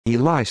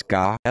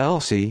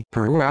Elsie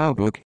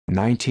Paroubek,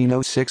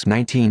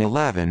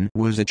 1906–1911,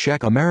 was a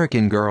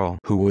Czech-American girl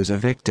who was a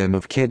victim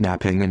of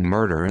kidnapping and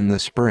murder in the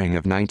spring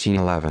of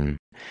 1911.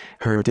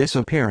 Her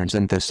disappearance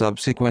and the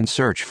subsequent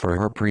search for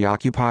her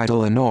preoccupied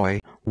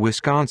Illinois,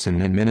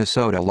 Wisconsin and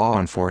Minnesota law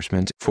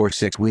enforcement for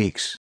 6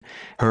 weeks.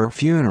 Her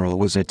funeral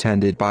was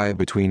attended by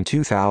between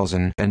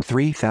 2,000 and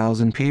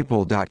 3,000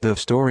 people. The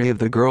story of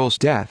the girl's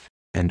death,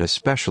 and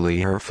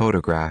especially her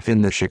photograph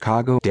in the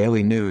Chicago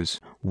Daily News,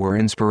 were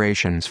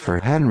inspirations for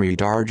Henry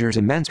Darger's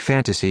immense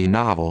fantasy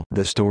novel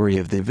The Story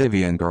of the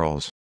Vivian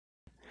Girls.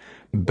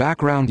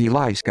 Background: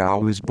 Elsie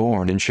was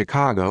born in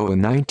Chicago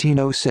in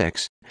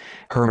 1906.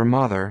 Her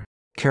mother,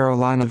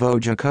 Karolina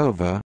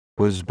Wojciechova,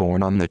 was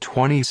born on the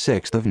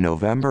 26th of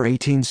November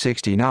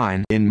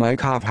 1869 in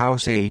Mykov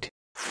House 8,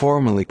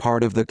 formerly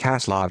part of the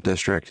Kaslov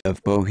district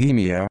of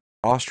Bohemia,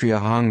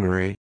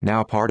 Austria-Hungary,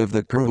 now part of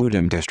the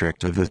Krudym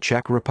district of the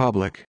Czech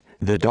Republic,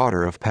 the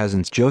daughter of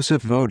peasants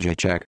Josef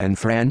Wojciech and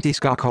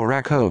Františka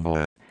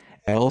Koráková.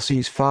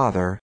 Elsie's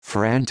father,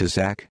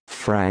 František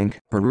Frank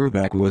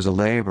Paroubek, was a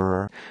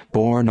laborer,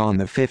 born on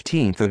the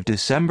 15th of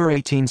December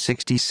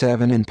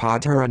 1867 in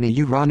Podhorny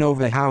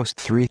Uranova House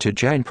 3 to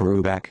Jen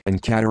Paroubek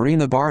and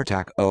Katerina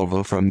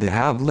Bartakova from the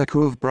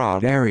Havlíkův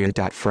Brod area.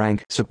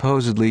 Frank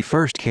supposedly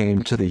first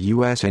came to the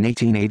U.S. in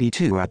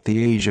 1882 at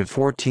the age of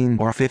 14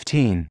 or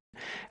 15.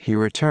 He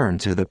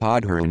returned to the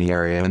Podhorny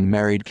area and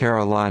married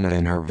Karolina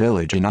in her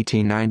village in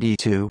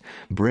 1892,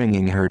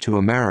 bringing her to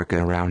America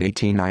around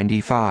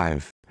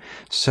 1895.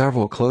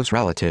 Several close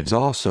relatives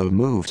also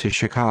moved to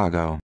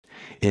Chicago.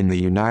 In the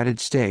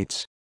United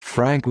States,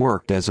 Frank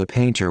worked as a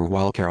painter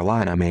while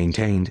Karolina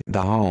maintained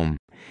the home.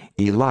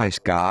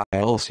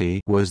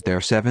 Elsie was their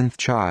 7th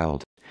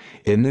child.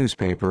 In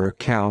newspaper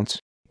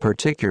accounts,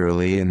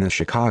 particularly in the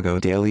Chicago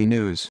Daily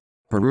News,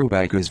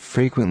 Paroubek is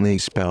frequently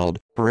spelled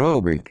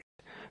Paroubek.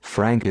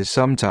 Frank is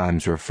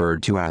sometimes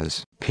referred to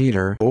as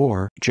Peter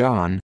or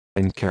John,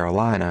 and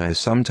Karolina is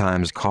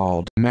sometimes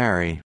called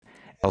Mary.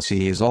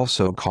 Elsie is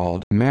also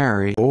called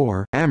Mary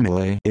or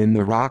Emily in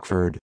the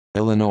Rockford,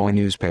 Illinois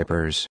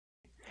newspapers.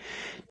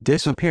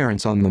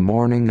 Disappearance: on the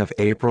morning of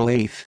April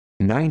 8,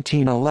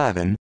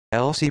 1911,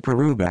 Elsie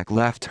Paroubek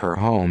left her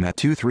home at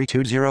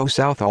 2320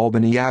 South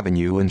Albany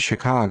Avenue in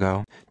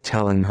Chicago,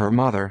 telling her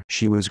mother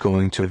she was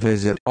going to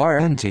visit her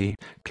auntie,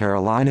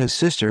 Karolina's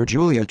sister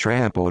Julia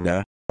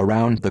Trampoda,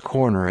 around the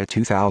corner at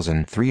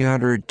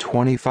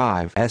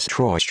 2325 S.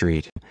 Troy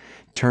Street.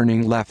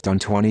 Turning left on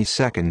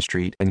 22nd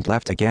Street and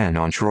left again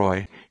on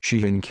Troy,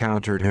 she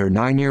encountered her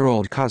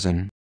 9-year-old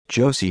cousin,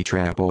 Josie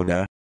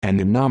Trampoda,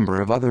 and a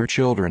number of other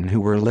children who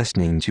were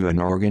listening to an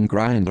organ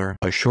grinder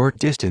a short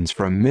distance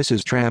from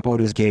Mrs.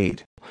 Trampoda's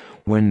gate.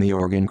 When the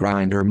organ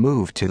grinder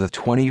moved to the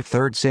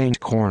 23rd St.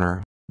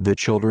 corner, the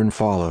children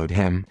followed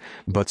him,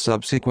 but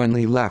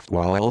subsequently left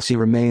while Elsie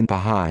remained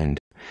behind.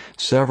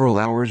 Several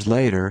hours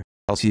later,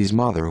 Elsie's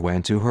mother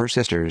went to her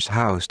sister's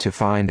house to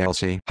find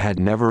Elsie had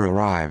never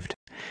arrived.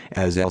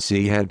 As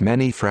Elsie had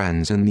many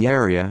friends in the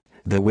area,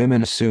 the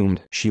women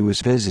assumed she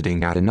was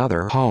visiting at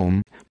another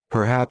home,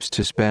 perhaps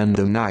to spend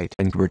the night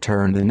and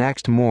return the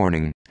next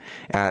morning.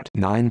 At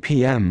 9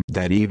 p.m.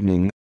 that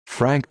evening,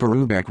 Frank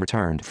Paroubek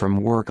returned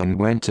from work and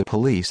went to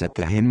police at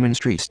the Hinman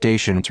Street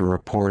station to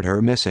report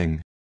her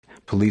missing.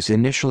 Police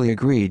initially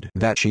agreed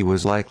that she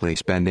was likely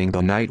spending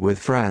the night with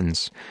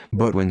friends,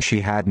 but when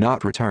she had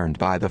not returned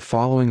by the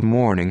following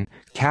morning,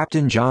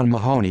 Captain John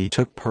Mahoney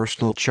took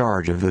personal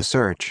charge of the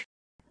search.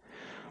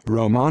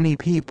 Romani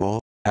people,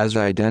 as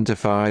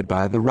identified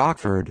by the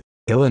Rockford,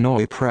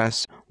 Illinois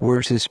press,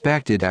 were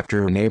suspected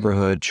after a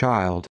neighborhood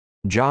child,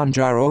 John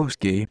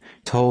Jarowski,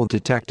 told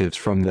detectives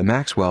from the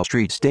Maxwell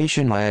Street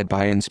station led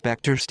by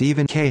Inspector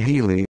Stephen K.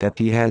 Healy that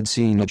he had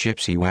seen a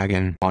gypsy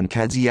wagon on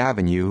Kedzie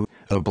Avenue,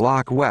 a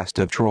block west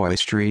of Troy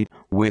Street,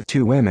 with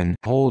 2 women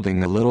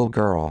holding a little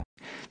girl.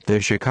 The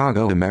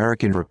Chicago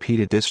American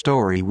repeated this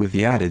story with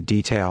the added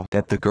detail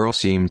that the girl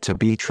seemed to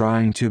be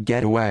trying to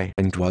get away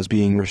and was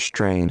being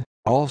restrained.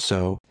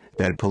 Also,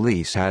 that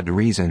police had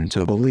reason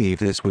to believe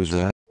this was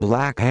a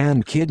Black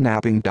Hand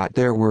kidnapping.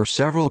 There were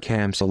several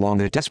camps along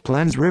the Des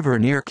Plaines River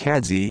near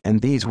Kedzie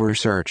and these were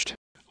searched.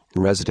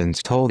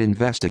 Residents told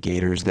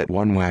investigators that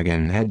one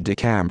wagon had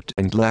decamped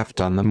and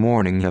left on the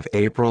morning of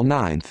April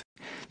 9.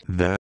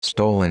 The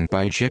 "stolen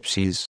by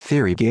gypsies"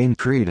 theory gained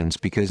credence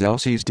because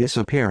Elsie's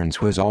disappearance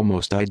was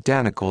almost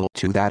identical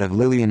to that of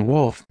Lillian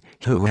Wolfe,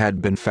 who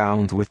had been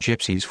found with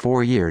gypsies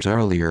 4 years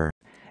earlier.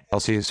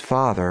 Elsie's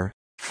father,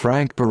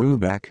 Frank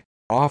Paroubek,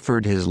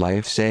 offered his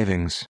life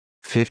savings,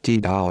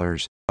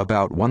 $50,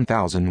 about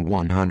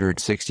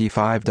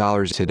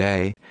 $1,165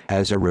 today,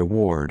 as a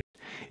reward.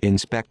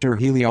 Inspector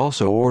Healy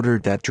also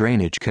ordered that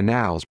drainage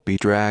canals be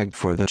dragged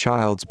for the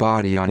child's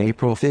body on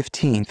April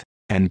 15,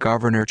 and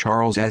Governor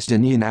Charles S.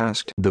 Deneen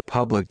asked the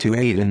public to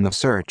aid in the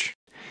search.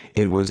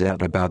 It was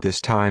at about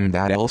this time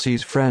that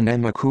Elsie's friend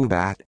Emma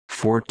Kubat,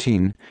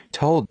 14,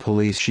 told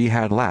police she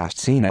had last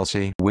seen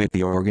Elsie with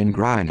the organ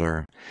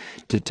grinder.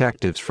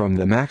 Detectives from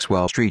the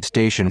Maxwell Street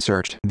station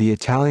searched the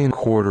Italian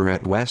Quarter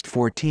at West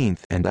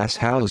 14th and S.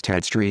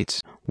 Halstead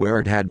Streets, where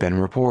it had been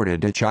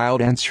reported a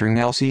child answering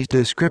Elsie's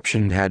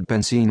description had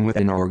been seen with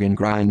an organ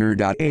grinder.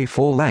 A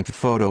full-length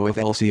photo of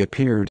Elsie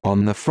appeared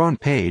on the front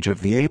page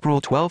of the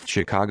April 12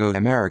 Chicago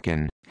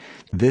American.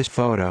 This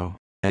photo,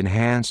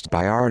 enhanced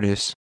by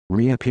artists,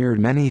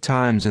 reappeared many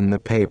times in the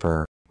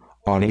paper.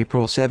 On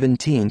April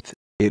 17,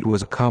 it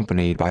was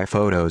accompanied by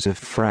photos of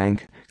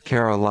Frank,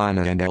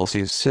 Carolina and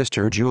Elsie's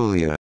sister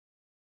Julia.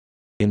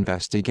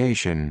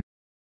 Investigation.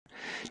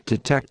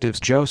 Detectives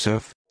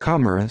Joseph,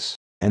 Cummerus,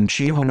 and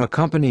Sheehan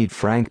accompanied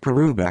Frank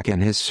Paroubek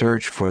in his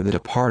search for the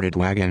departed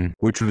wagon,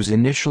 which was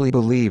initially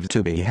believed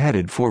to be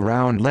headed for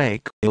Round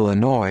Lake,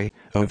 Illinois,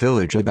 a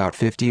village about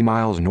 50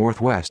 miles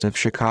northwest of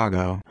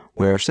Chicago,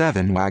 where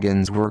 7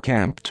 wagons were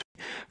camped.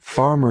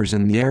 Farmers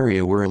in the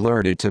area were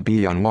alerted to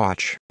be on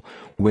watch.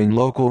 When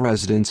local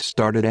residents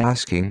started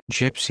asking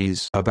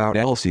gypsies about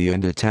Elsie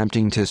and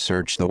attempting to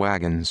search the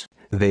wagons,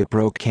 they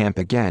broke camp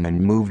again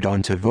and moved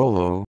on to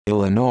Volo,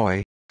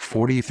 Illinois,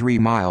 43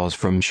 miles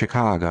from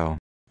Chicago.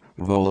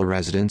 Volo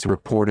residents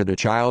reported a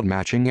child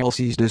matching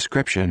Elsie's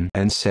description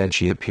and said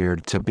she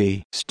appeared to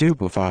be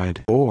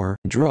stupefied or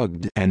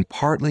drugged and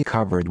partly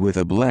covered with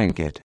a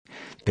blanket.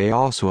 They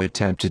also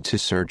attempted to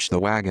search the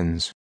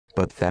wagons,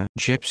 but the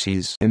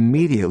gypsies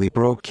immediately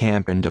broke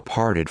camp and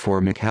departed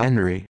for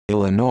McHenry,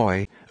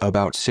 Illinois,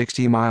 about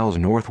 60 miles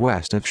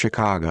northwest of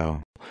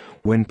Chicago.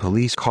 When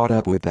police caught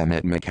up with them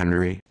at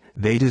McHenry,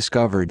 they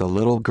discovered the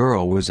little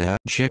girl was a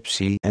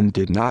gypsy and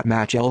did not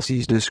match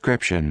Elsie's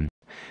description.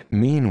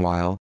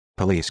 Meanwhile,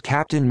 Police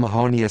Captain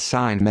Mahoney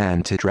assigned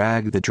men to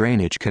drag the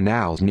drainage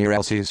canals near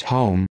Elsie's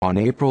home on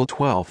April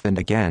 12 and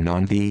again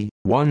on the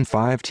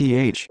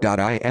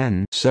 15th.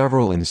 In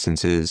several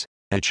instances,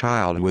 a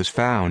child was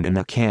found in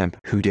a camp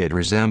who did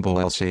resemble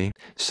Elsie,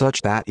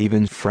 such that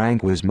even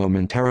Frank was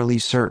momentarily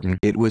certain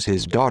it was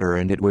his daughter,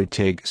 and it would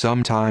take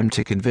some time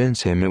to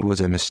convince him it was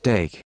a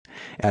mistake.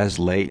 As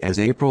late as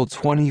April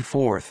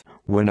 24,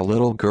 when a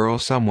little girl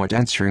somewhat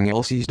answering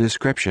Elsie's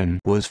description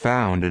was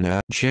found in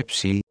a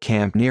gypsy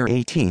camp near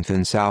 18th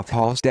and South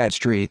Halstead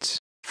Streets,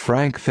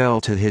 Frank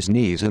fell to his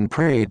knees and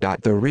prayed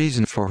that the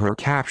reason for her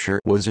capture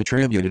was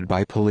attributed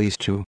by police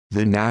to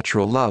the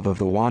natural love of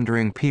the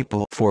wandering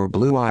people for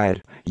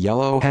blue-eyed,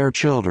 yellow-haired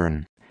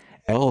children.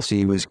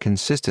 Elsie was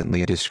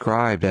consistently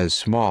described as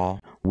small,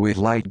 with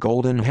light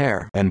golden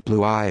hair and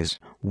blue eyes,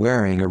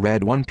 wearing a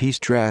red one-piece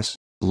dress,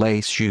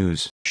 lace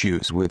shoes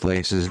with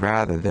laces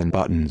rather than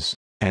buttons,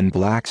 and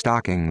black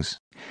stockings.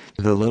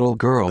 The little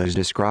girl is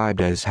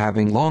described as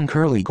having long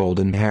curly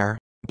golden hair,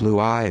 blue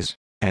eyes,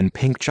 and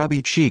pink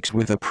chubby cheeks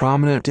with a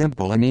prominent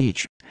dimple in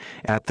each.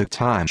 At the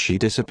time she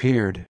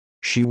disappeared,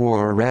 she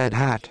wore a red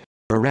hat,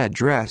 a red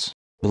dress,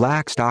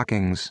 black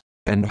stockings,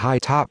 and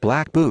high-top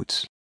black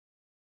boots.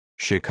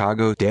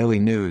 Chicago Daily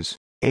News,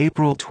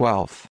 April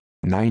 12,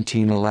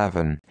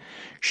 1911.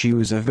 She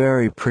was a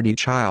very pretty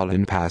child,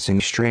 and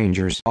passing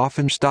strangers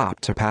often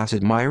stopped to pass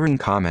admiring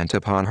comment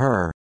upon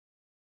her.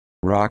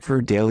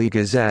 Rockford Daily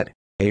Gazette,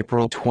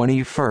 April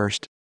 21,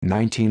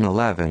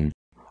 1911.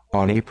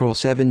 On April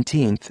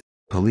 17,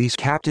 Police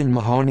Captain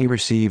Mahoney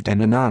received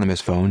an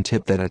anonymous phone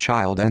tip that a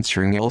child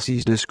answering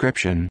Elsie's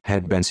description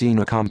had been seen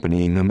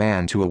accompanying a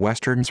man to a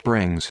Western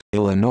Springs,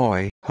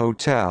 Illinois,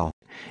 hotel.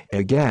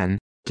 Again,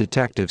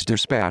 detectives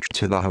dispatched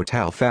to the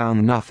hotel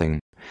found nothing.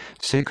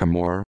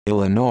 Sycamore,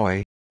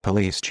 Illinois,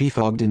 Police Chief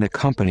Ogden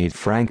accompanied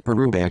Frank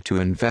Paroubek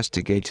to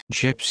investigate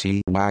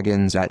gypsy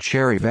wagons at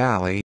Cherry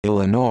Valley,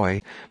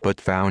 Illinois, but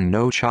found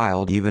no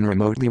child even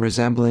remotely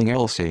resembling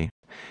Elsie.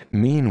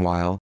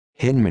 Meanwhile,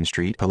 Hinman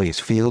Street Police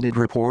fielded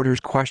reporters'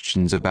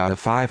 questions about a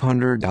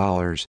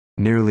 $500,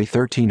 nearly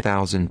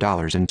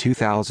 $13,000 in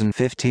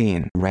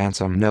 2015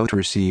 ransom note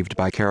received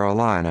by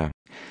Carolina.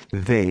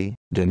 They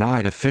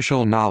denied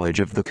official knowledge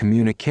of the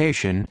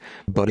communication,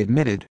 but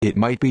admitted it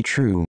might be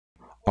true.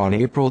 On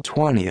April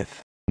 20,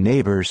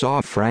 neighbors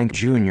saw Frank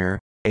Jr.,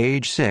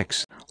 age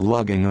 6,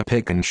 lugging a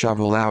pick and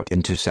shovel out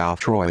into South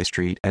Troy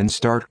Street and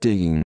start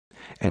digging.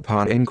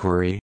 Upon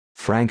inquiry,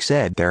 Frank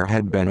said there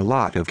had been a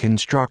lot of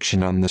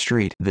construction on the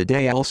street the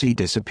day Elsie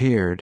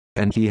disappeared,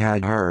 and he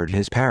had heard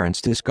his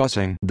parents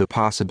discussing the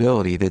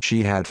possibility that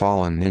she had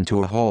fallen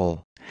into a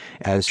hole.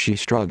 As she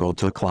struggled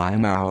to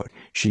climb out,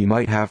 she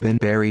might have been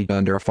buried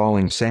under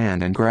falling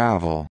sand and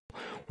gravel.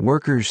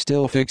 Workers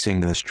still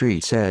fixing the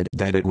street said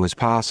that it was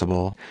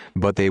possible,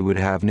 but they would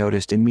have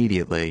noticed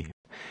immediately.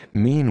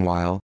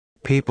 Meanwhile,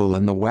 people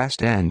in the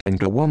West End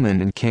and a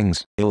woman in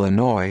Kings,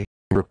 Illinois,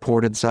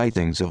 reported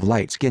sightings of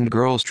light-skinned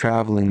girls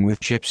traveling with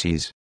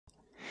gypsies.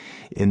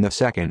 In the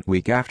second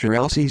week after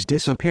Elsie's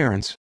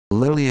disappearance,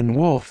 Lillian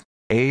Wolfe,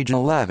 age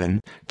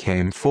 11,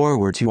 came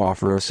forward to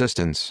offer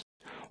assistance.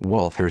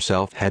 Wolfe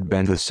herself had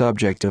been the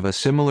subject of a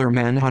similar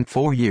manhunt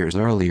 4 years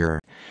earlier.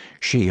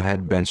 She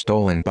had been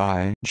stolen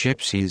by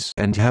gypsies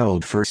and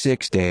held for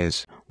 6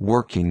 days,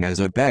 working as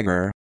a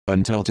beggar,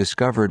 until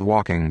discovered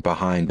walking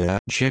behind a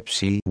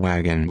gypsy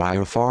wagon by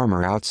a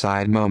farmer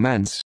outside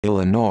Momence,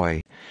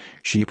 Illinois.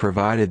 She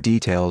provided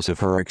details of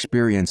her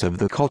experience of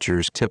the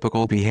culture's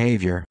typical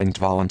behavior and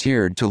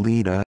volunteered to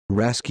lead a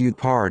rescue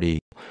party.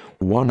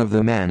 One of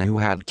the men who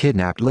had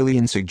kidnapped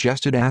Lillian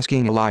suggested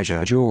asking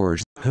Elijah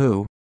George,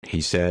 who, he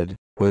said,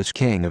 was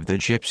king of the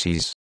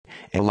gypsies.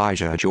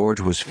 Elijah George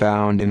was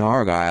found in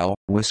Argyle,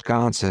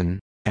 Wisconsin,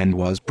 and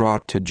was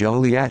brought to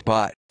Joliet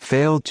but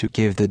failed to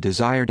give the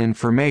desired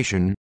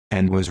information,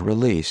 and was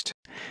released.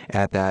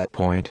 At that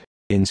point,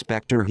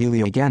 Inspector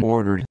Healy again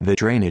ordered the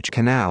drainage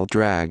canal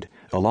dragged,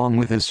 along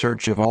with a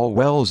search of all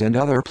wells and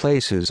other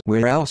places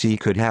where Elsie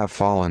could have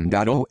fallen.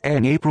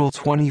 On April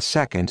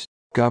 22,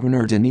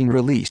 Governor Dineen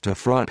released a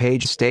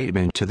front-page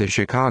statement to the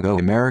Chicago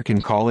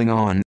American calling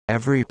on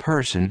every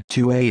person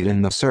to aid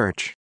in the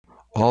search.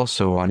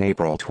 Also on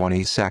April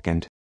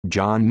 22,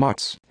 John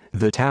Mutz,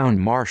 the town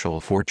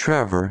marshal for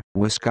Trevor,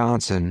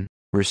 Wisconsin,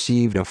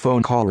 received a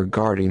phone call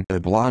regarding a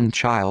blonde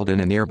child in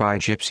a nearby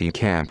gypsy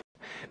camp.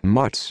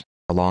 Mutz,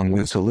 along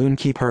with saloon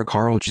keeper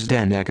Carl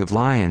Zdenek of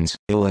Lyons,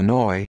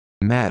 Illinois,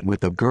 met with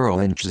the girl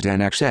and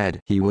Zdenek said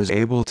he was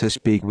able to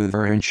speak with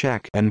her and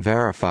check and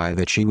verify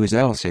that she was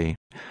Elsie.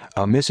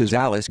 A Mrs.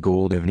 Alice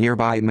Gould of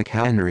nearby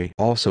McHenry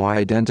also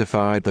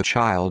identified the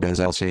child as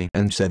Elsie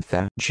and said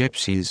that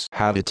gypsies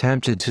had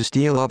attempted to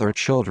steal other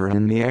children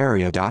in the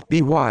area.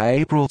 By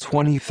April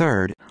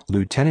 23,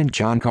 Lieutenant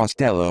John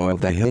Costello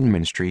of the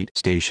Hinman Street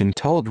station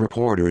told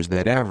reporters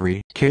that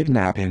every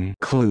kidnapping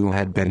clue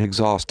had been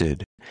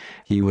exhausted.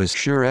 He was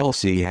sure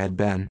Elsie had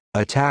been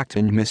attacked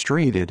and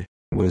mistreated,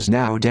 was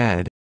now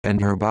dead,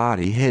 and her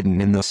body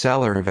hidden in the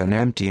cellar of an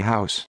empty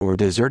house or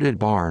deserted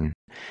barn.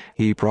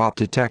 He brought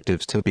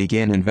detectives to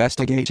begin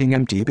investigating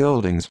empty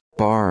buildings,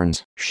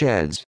 barns,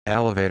 sheds,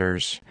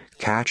 elevators,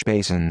 catch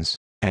basins,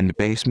 and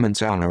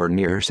basements on or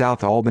near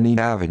South Albany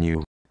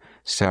Avenue.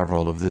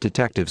 Several of the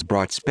detectives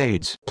brought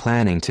spades,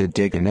 planning to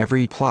dig in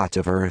every plot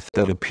of earth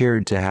that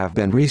appeared to have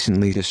been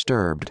recently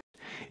disturbed.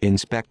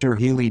 Inspector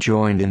Healy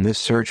joined in this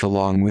search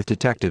along with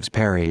detectives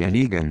Perry and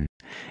Egan.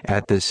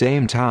 At the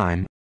same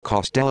time,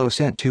 Costello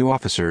sent 2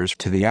 officers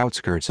to the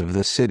outskirts of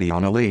the city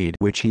on a lead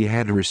which he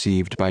had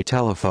received by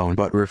telephone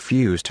but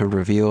refused to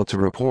reveal to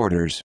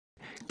reporters.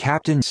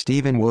 Captain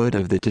Stephen Wood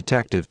of the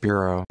Detective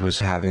Bureau was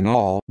having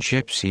all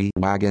gypsy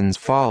wagons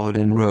followed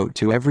and wrote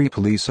to every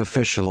police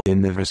official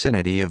in the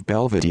vicinity of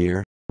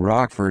Belvedere,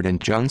 Rockford and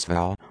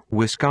Junksville,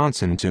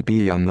 Wisconsin to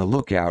be on the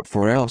lookout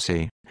for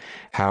Elsie.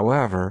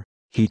 However,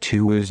 he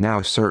too was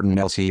now certain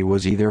Elsie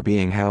was either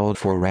being held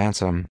for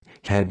ransom,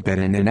 had been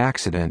in an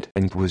accident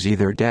and was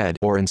either dead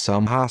or in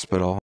some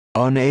hospital,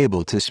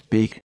 unable to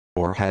speak,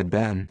 or had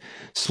been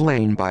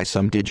slain by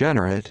some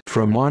degenerate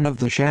from one of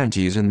the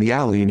shanties in the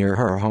alley near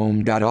her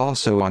home.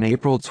 Also on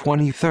April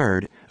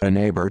 23, a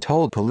neighbor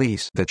told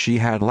police that she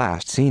had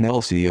last seen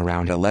Elsie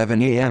around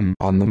 11 a.m.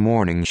 on the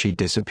morning she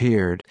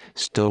disappeared,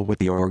 still with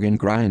the organ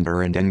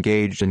grinder and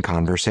engaged in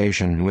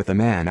conversation with a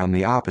man on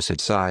the opposite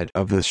side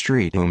of the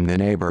street whom the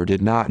neighbor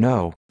did not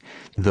know.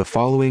 The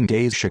following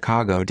day's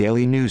Chicago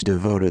Daily News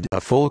devoted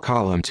a full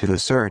column to the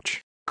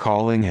search,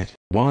 calling it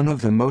one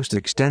of the most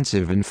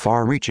extensive and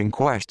far-reaching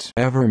quests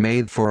ever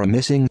made for a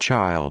missing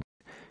child.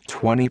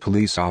 20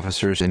 police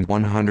officers and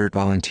 100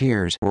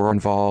 volunteers were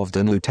involved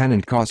in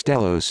Lieutenant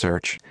Costello's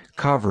search,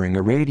 covering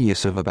a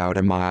radius of about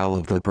a mile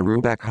of the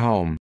Paroubek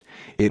home.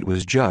 It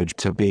was judged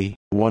to be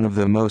one of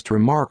the most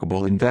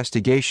remarkable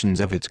investigations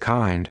of its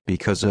kind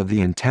because of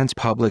the intense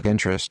public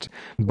interest,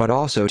 but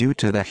also due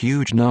to the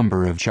huge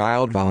number of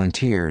child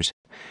volunteers.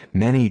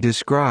 Many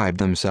described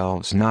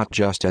themselves not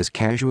just as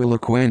casual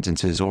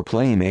acquaintances or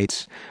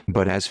playmates,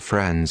 but as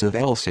friends of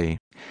Elsie.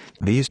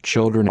 These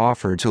children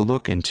offered to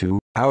look into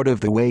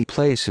out-of-the-way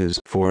places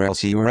for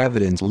Elsie or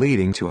evidence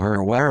leading to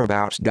her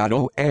whereabouts.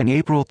 On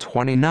April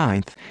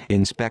 29,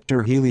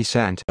 Inspector Healy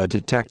sent a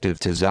detective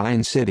to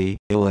Zion City,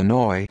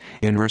 Illinois,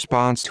 in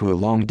response to a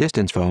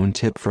long-distance phone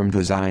tip from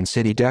the Zion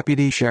City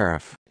deputy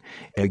sheriff.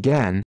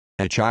 Again,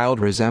 a child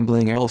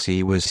resembling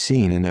Elsie was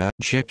seen in a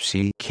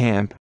gypsy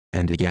camp,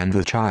 and again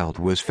the child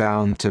was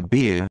found to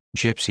be a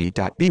gypsy.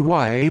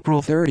 By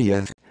April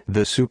 30,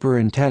 the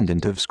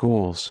superintendent of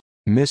schools,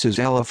 Mrs.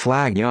 Ella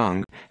Flagg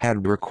Young,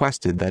 had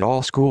requested that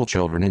all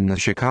schoolchildren in the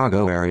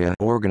Chicago area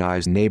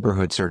organize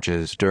neighborhood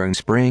searches during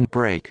spring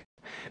break.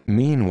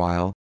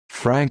 Meanwhile,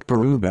 Frank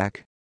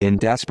Paroubek, in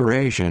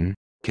desperation,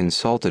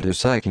 consulted a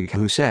psychic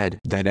who said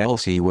that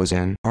Elsie was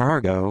in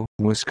Argo,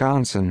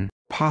 Wisconsin,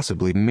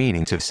 possibly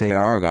meaning to say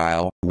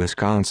Argyle,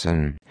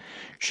 Wisconsin.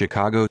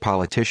 Chicago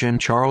politician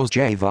Charles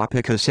J.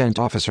 Vopica sent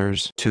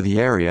officers to the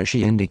area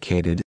she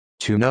indicated,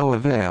 to no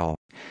avail.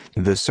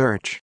 The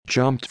search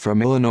jumped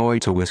from Illinois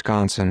to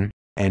Wisconsin,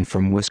 and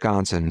from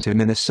Wisconsin to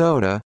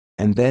Minnesota,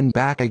 and then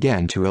back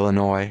again to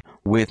Illinois,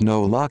 with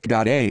no luck.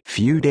 A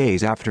few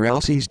days after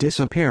Elsie's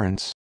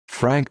disappearance,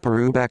 Frank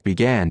Paroubek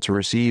began to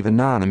receive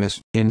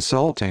anonymous,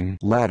 insulting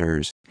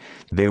letters.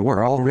 They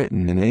were all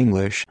written in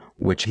English,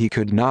 which he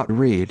could not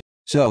read,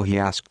 so he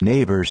asked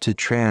neighbors to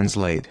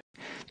translate.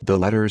 The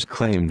letters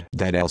claimed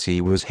that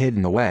Elsie was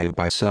hidden away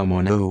by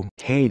someone who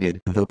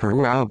hated the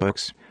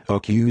Paroubeks,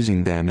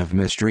 accusing them of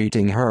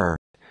mistreating her.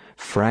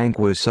 Frank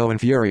was so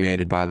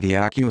infuriated by the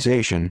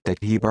accusation that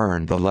he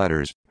burned the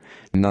letters.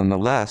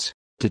 Nonetheless,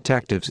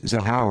 detectives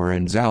Zahauer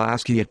and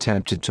Zaleski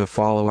attempted to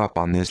follow up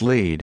on this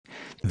lead.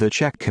 The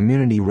Czech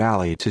community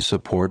rallied to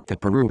support the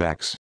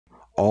Paroubeks.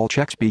 All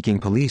Czech-speaking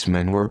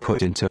policemen were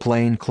put into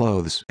plain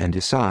clothes and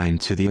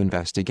assigned to the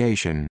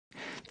investigation.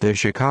 The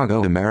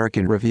Chicago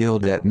American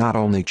revealed that not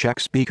only Czech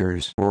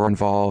speakers were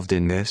involved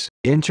in this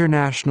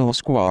international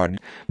squad,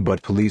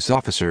 but police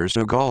officers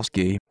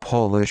Ogalski,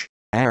 Polish,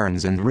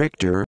 Ahrens and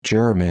Richter,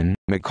 German,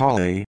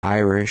 Macaulay,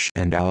 Irish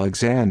and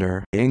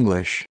Alexander,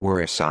 English,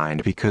 were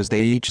assigned because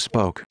they each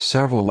spoke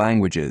several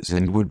languages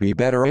and would be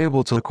better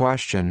able to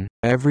question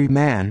every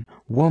man,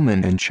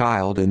 woman and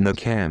child in the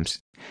camps.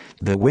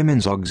 The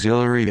women's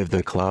auxiliary of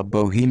the Club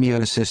Bohemia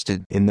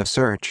assisted in the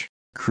search,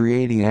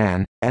 creating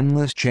an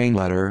endless chain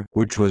letter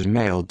which was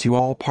mailed to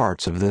all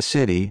parts of the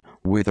city,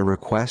 with a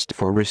request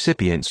for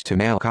recipients to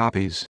mail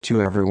copies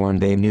to everyone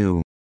they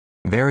knew.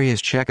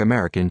 Various Czech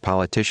American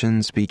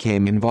politicians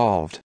became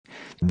involved.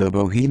 The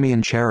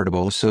Bohemian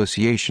Charitable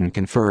Association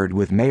conferred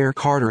with Mayor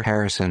Carter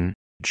Harrison,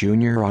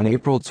 Jr. on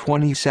April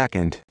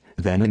 22,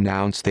 then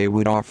announced they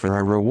would offer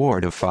a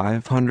reward of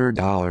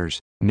 $500,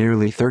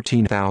 nearly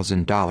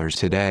 $13,000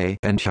 today,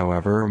 and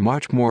however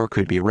much more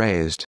could be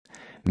raised.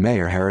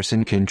 Mayor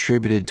Harrison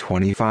contributed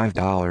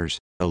 $25,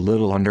 a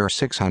little under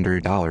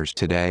 $600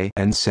 today,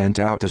 and sent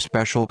out a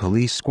special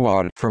police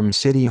squad from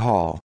City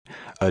Hall.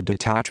 A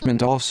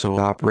detachment also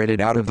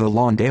operated out of the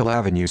Lawndale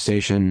Avenue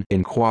station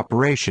in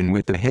cooperation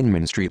with the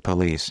Hinman Street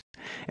Police.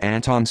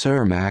 Anton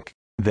Cermak,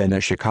 then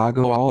a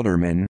Chicago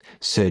alderman,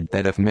 said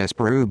that if Miss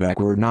Paroubek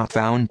were not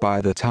found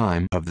by the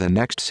time of the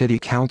next city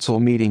council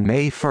meeting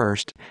May 1,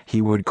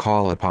 he would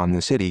call upon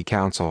the city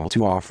council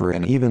to offer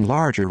an even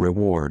larger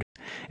reward.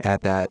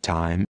 At that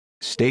time,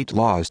 state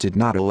laws did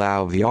not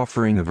allow the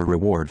offering of a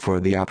reward for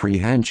the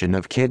apprehension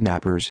of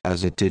kidnappers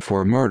as it did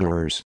for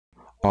murderers.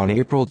 On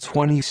April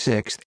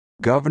 26,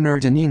 Governor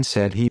Deneen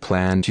said he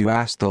planned to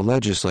ask the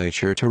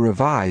legislature to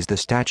revise the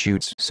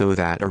statutes so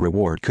that a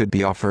reward could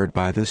be offered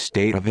by the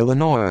state of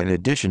Illinois in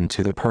addition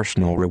to the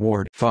personal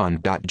reward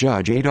fund.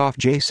 Judge Adolph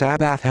J.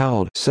 Sabath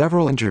held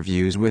several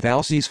interviews with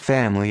Elsie's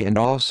family and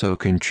also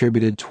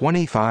contributed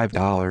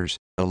 $25,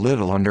 a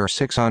little under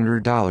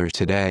 $600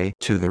 today,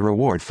 to the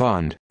reward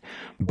fund.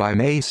 By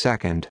May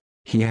 2,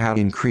 he had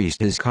increased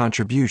his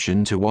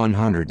contribution to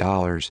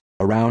 $100,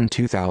 around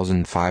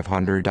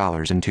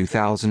 $2,500 in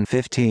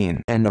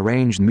 2015, and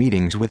arranged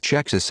meetings with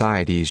Czech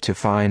societies to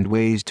find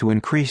ways to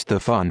increase the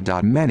fund.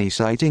 Many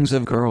sightings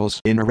of girls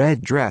in a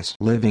red dress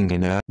living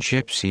in a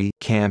gypsy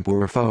camp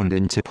were phoned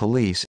into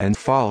police and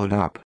followed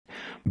up.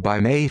 By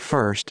May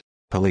 1,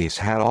 police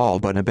had all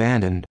but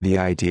abandoned the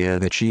idea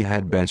that she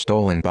had been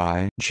stolen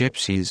by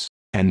gypsies,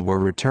 and were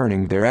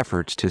returning their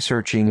efforts to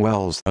searching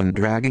wells and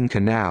dragging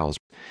canals.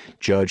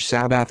 Judge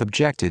Sabath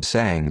objected,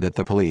 saying that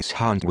the police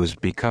hunt was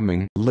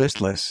becoming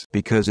listless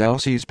because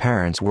Elsie's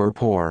parents were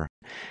poor.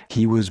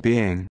 He was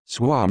being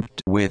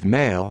swamped with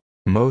mail,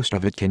 most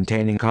of it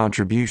containing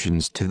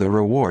contributions to the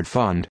reward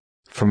fund,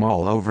 from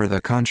all over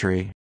the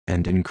country,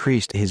 and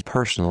increased his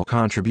personal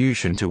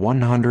contribution to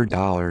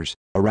 $100,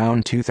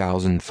 around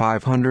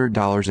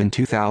 $2,500 in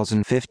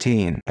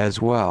 2015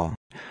 as well.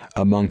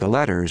 Among the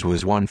letters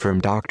was one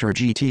from Dr.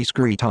 G.T.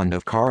 Screeton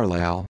of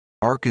Carlisle,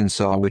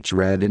 Arkansas, which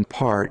read in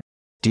part,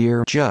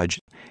 "Dear Judge,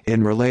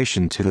 in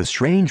relation to the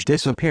strange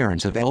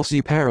disappearance of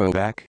Elsie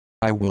Paroubek,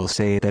 I will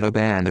say that a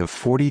band of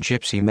 40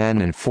 gypsy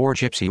men and 4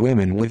 gypsy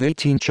women with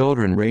 18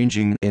 children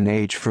ranging in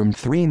age from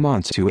 3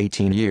 months to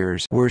 18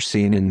 years were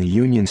seen in the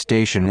Union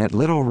Station at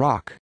Little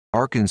Rock,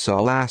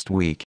 Arkansas last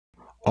week.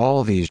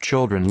 All these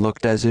children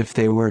looked as if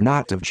they were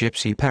not of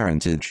gypsy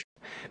parentage.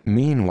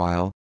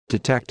 Meanwhile,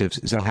 detectives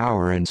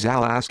Zahauer and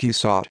Zaleski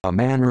sought a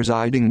man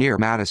residing near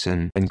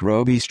Madison and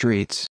Groby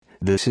Streets,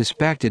 the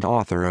suspected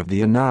author of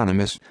the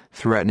anonymous,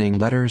 threatening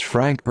letters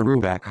Frank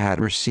Paroubek had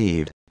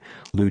received.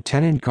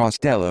 Lieutenant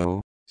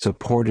Costello,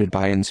 supported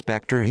by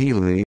Inspector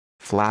Healy,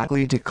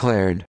 flatly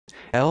declared,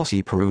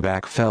 Elsie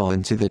Paroubek fell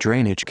into the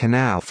drainage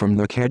canal from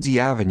the Kedzie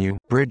Avenue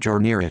bridge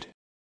or near it.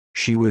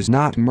 She was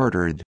not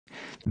murdered.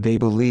 They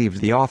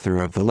believed the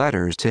author of the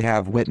letters to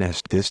have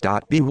witnessed this.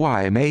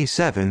 By May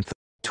 7,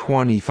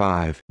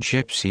 25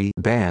 gypsy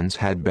bands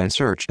had been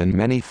searched and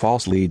many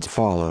false leads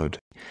followed.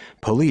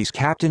 Police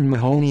Captain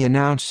Mahoney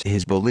announced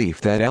his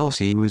belief that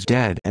Elsie was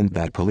dead and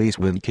that police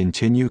would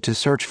continue to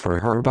search for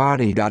her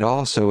body.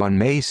 Also on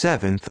May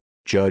 7,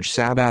 Judge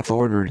Sabath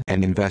ordered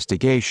an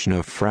investigation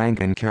of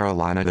Frank and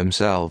Carolina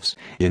themselves,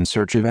 in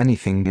search of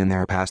anything in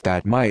their past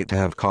that might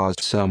have caused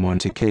someone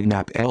to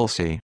kidnap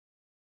Elsie.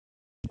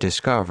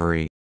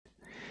 Discovery.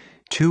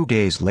 2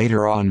 days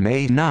later, on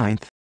May 9,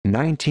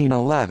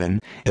 1911,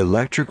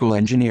 electrical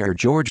engineer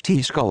George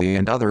T. Scully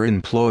and other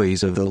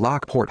employees of the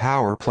Lockport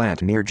Power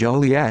Plant near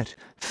Joliet,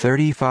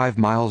 35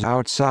 miles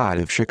outside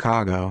of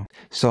Chicago,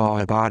 saw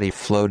a body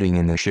floating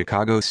in the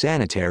Chicago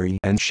Sanitary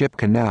and Ship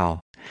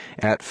Canal.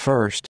 At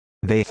first,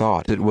 They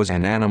thought it was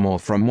an animal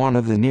from one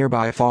of the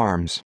nearby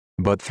farms,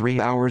 but 3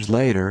 hours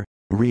later,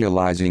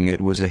 realizing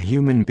it was a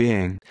human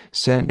being,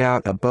 sent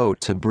out a boat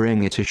to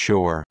bring it to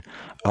shore.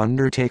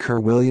 Undertaker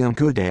William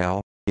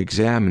Goodale,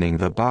 examining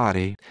the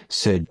body,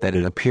 said that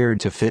it appeared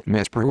to fit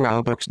Miss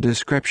Paroubek's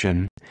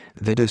description.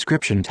 The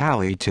description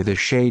tallied to the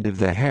shade of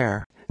the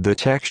hair, the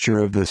texture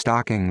of the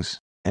stockings,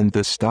 and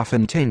the stuff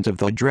and tint of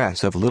the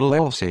dress of little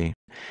Elsie.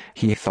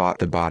 He thought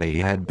the body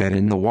had been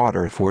in the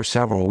water for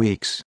several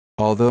weeks,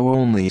 although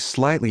only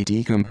slightly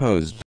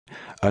decomposed.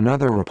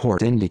 Another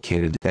report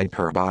indicated that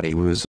her body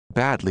was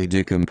badly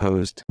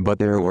decomposed, but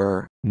there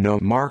were no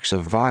marks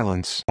of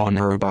violence on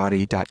her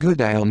body.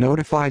 Goodale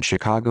notified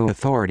Chicago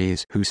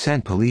authorities, who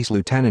sent Police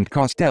Lieutenant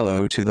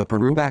Costello to the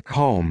Paroubek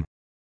home.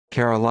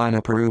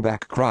 Carolina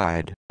Paroubek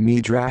cried,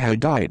 "Midra had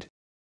died,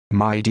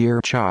 my dear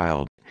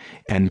child,"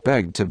 and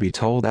begged to be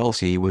told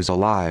Elsie was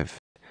alive.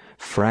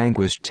 Frank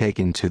was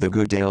taken to the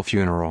Goodale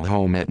funeral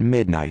home at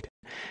midnight.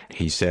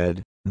 He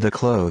said, "The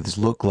clothes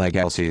look like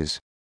Elsie's.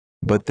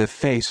 But the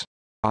face,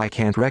 I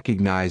can't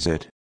recognize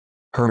it.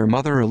 Her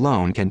mother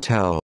alone can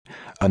tell."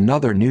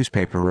 Another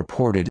newspaper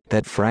reported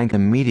that Frank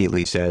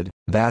immediately said,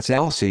 "That's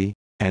Elsie,"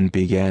 and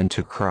began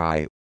to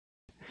cry.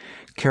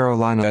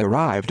 Carolina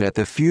arrived at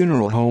the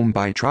funeral home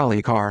by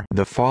trolley car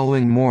the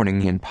following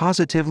morning and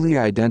positively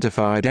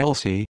identified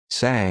Elsie,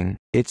 saying,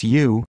 "It's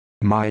you,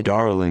 my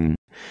darling.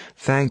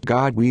 Thank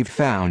God we've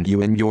found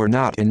you and you're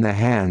not in the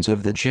hands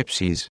of the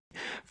gypsies."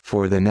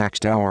 For the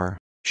next hour,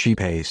 she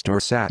paced or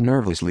sat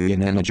nervously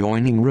in an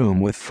adjoining room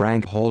with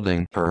Frank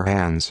holding her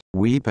hands,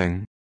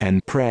 weeping,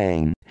 and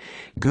praying.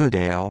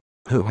 Goodale,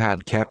 who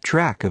had kept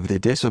track of the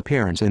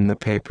disappearance in the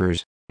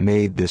papers,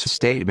 made this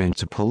statement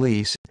to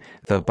police: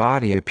 "The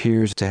body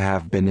appears to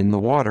have been in the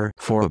water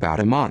for about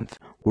a month,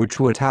 which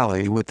would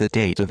tally with the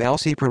date of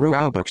Elsie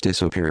Paroubek's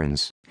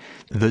disappearance.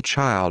 The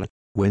child,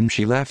 when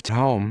she left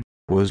home,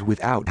 was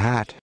without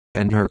hat,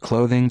 and her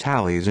clothing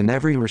tallies in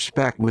every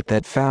respect with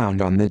that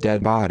found on the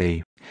dead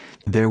body.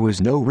 There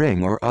was no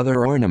ring or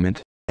other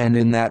ornament, and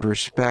in that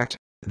respect,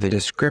 the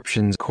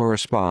descriptions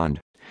correspond,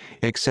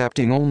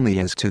 excepting only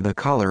as to the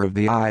color of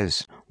the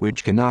eyes,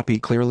 which cannot be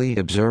clearly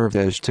observed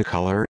as to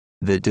color.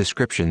 The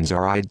descriptions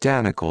are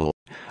identical."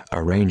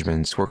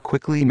 Arrangements were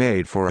quickly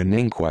made for an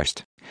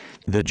inquest.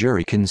 The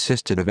jury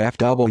consisted of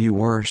F.W.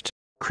 Worst,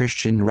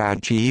 Christian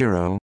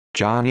Ruggiero,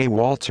 Johnny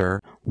Walter,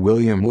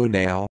 William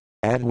Woodale,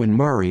 Edwin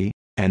Murray,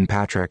 and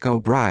Patrick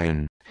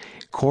O'Brien.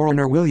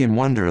 Coroner William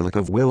Wunderlich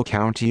of Will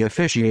County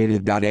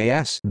officiated.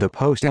 As the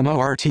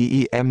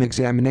post-mortem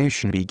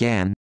examination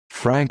began,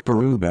 Frank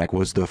Paroubek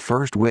was the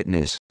first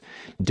witness.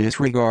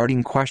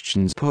 Disregarding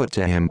questions put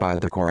to him by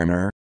the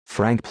coroner,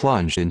 Frank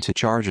plunged into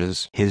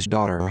charges. His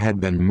daughter had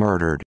been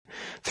murdered.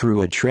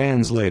 Through a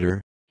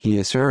translator, he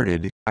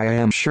asserted, "I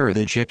am sure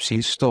the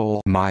gypsies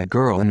stole my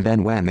girl, and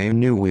then when they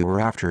knew we were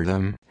after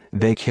them,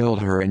 they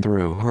killed her and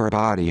threw her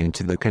body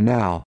into the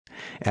canal."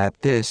 At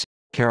this,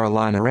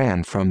 Carolina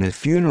ran from the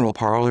funeral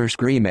parlor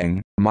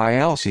screaming, "My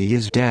Elsie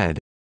is dead.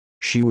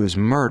 She was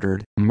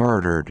murdered,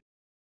 murdered.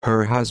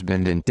 Her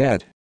husband is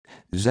dead."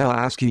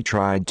 Zelaski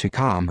tried to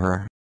calm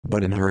her,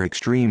 but in her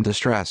extreme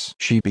distress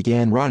she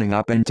began running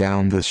up and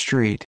down the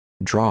street,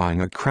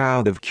 drawing a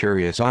crowd of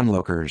curious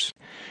onlookers.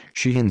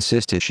 She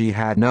insisted she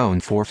had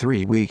known for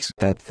 3 weeks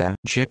that the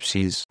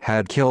gypsies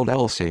had killed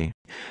Elsie.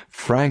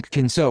 Frank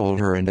consoled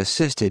her and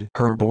assisted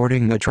her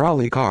boarding a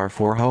trolley car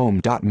for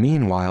home.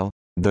 Meanwhile,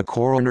 the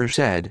coroner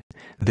said,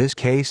 "This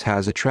case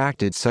has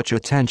attracted such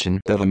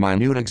attention that a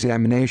minute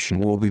examination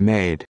will be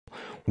made.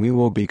 We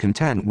will be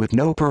content with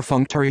no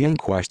perfunctory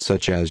inquest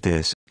such as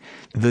this.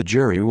 The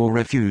jury will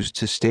refuse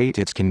to state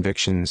its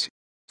convictions,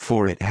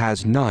 for it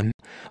has none,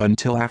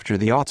 until after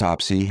the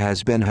autopsy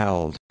has been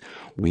held.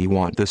 We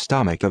want the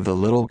stomach of the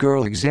little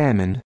girl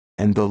examined,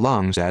 and the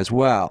lungs as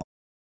well."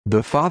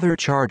 The father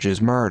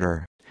charges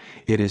murder.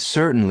 It is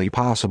certainly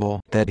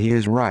possible that he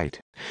is right.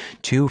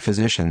 2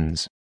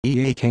 physicians,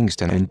 E.A.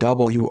 Kingston and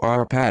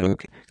W.R.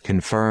 Paddock,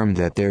 confirmed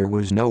that there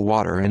was no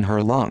water in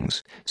her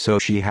lungs, so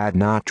she had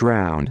not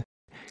drowned.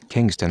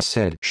 Kingston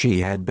said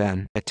she had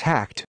been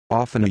attacked,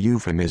 often a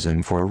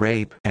euphemism for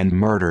rape, and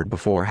murdered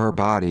before her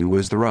body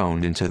was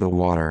thrown into the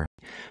water.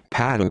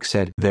 Paddock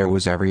said there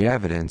was every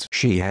evidence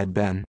she had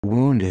been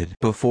wounded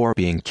before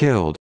being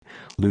killed.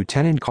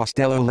 Lieutenant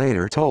Costello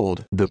later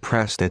told the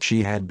press that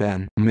she had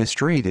been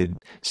mistreated,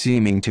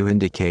 seeming to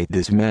indicate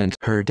this meant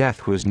her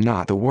death was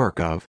not the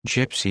work of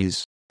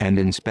gypsies, and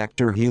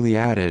Inspector Healy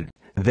added,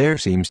 "There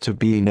seems to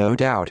be no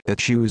doubt that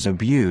she was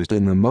abused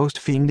in the most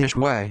fiendish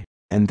way,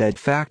 and that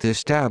fact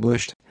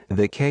established,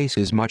 the case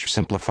is much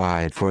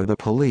simplified for the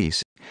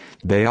police."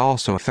 They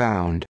also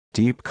found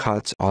deep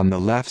cuts on the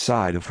left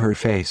side of her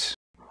face.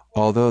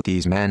 Although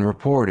these men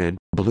reported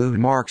blue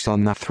marks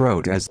on the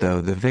throat as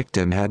though the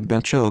victim had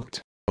been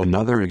choked,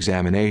 another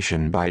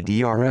examination by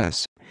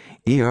DRS.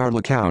 E.R.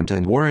 LeCount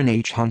and Warren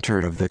H. Hunter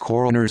of the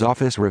coroner's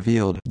office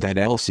revealed that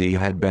Elsie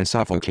had been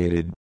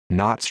suffocated,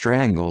 not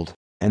strangled,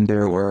 and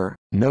there were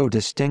no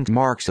distinct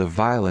marks of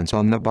violence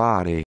on the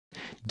body.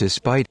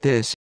 Despite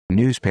this,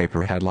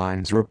 Newspaper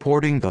headlines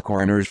reporting the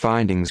coroner's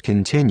findings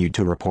continued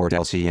to report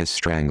Elsie as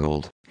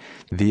strangled.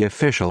 The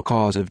official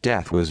cause of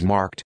death was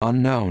marked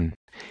unknown.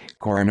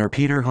 Coroner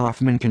Peter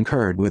Hoffman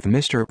concurred with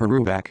Mr.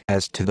 Paroubek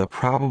as to the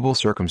probable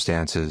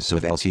circumstances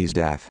of Elsie's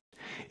death.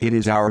 It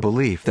is our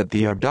belief that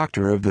the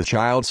abductor of the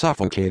child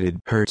suffocated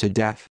her to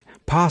death,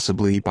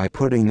 possibly by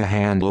putting a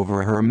hand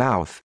over her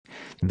mouth.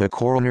 The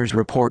coroner's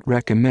report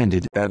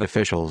recommended that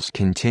officials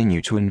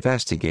continue to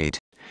investigate.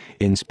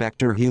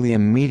 Inspector Healy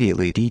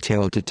immediately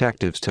detailed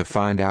detectives to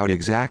find out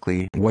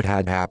exactly what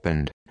had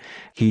happened.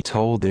 He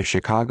told the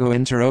Chicago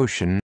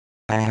Inter-Ocean,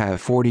 "I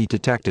have 40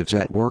 detectives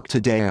at work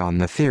today on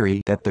the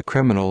theory that the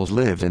criminals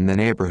lived in the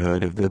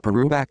neighborhood of the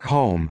Paroubek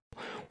home.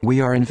 We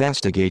are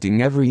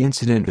investigating every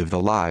incident of the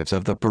lives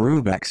of the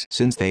Paroubeks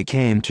since they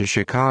came to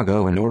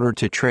Chicago in order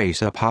to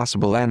trace a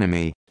possible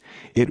enemy.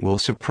 It will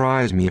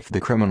surprise me if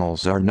the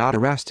criminals are not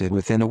arrested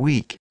within a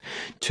week."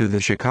 To the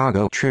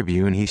Chicago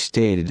Tribune he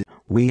stated,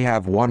 "We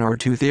have one or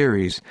two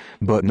theories,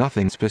 but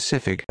nothing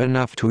specific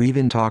enough to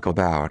even talk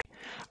about.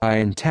 I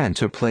intend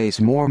to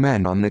place more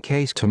men on the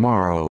case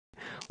tomorrow."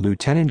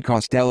 Lieutenant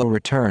Costello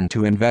returned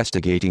to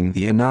investigating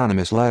the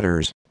anonymous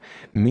letters.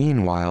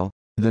 Meanwhile,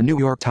 the New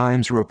York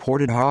Times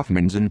reported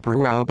Hoffman's and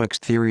Paroubek's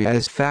theory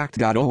as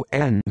fact.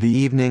 On the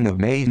evening of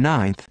May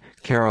 9,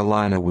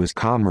 Carolina was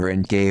calmer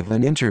and gave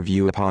an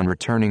interview upon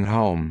returning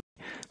home.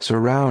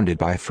 Surrounded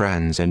by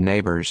friends and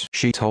neighbors,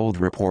 she told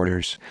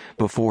reporters,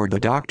 before the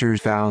doctors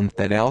found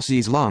that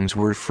Elsie's lungs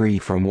were free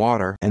from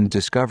water and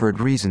discovered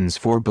reasons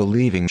for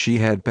believing she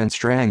had been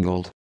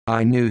strangled,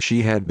 "I knew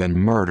she had been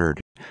murdered.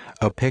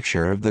 A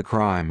picture of the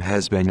crime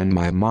has been in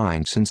my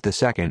mind since the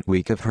second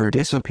week of her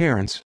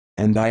disappearance,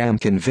 and I am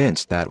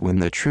convinced that when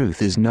the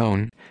truth is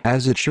known,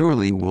 as it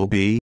surely will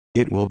be,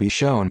 it will be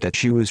shown that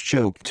she was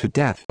choked to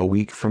death a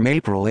week from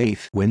April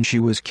 8 when she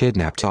was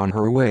kidnapped on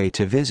her way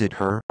to visit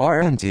her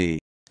RNT."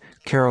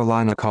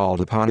 Carolina called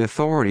upon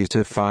authorities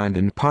to find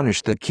and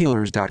punish the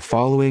killers.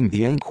 Following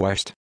the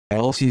inquest,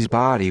 Elsie's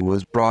body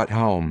was brought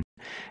home.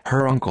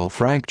 Her uncle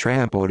Frank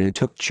Trampoda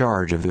took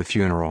charge of the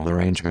funeral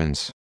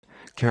arrangements.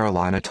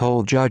 Carolina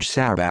told Judge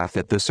Sabath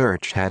that the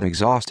search had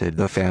exhausted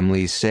the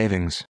family's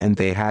savings and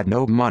they had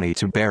no money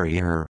to bury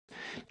her.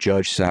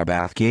 Judge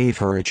Sabath gave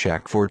her a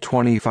check for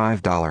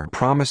 $25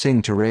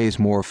 promising to raise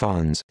more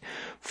funds.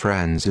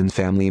 Friends and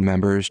family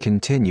members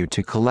continued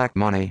to collect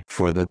money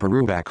for the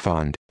Paroubek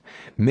Fund.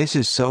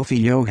 Mrs.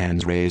 Sophie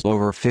Johans raised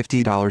over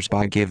 $50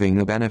 by giving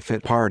a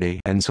benefit party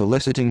and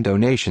soliciting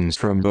donations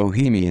from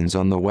bohemians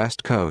on the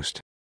West Coast.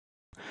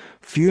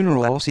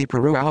 Funeral. Elsie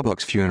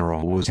Paroubek's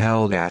funeral was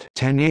held at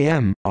 10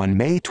 a.m. on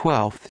May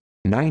 12,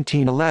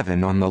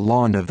 1911 on the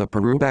lawn of the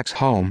Paroubek's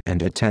home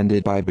and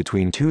attended by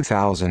between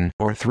 2,000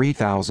 or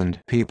 3,000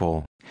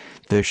 people.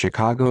 The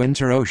Chicago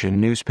Inter-Ocean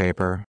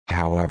newspaper,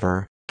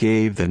 however,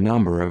 gave the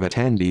number of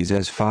attendees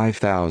as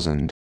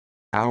 5,000.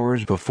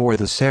 Hours before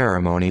the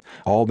ceremony,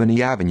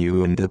 Albany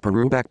Avenue and the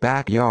Paroubek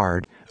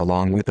backyard,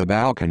 along with the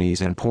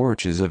balconies and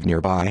porches of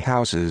nearby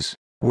houses,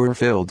 were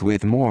filled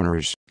with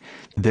mourners.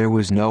 There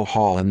was no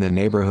hall in the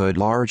neighborhood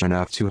large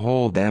enough to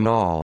hold them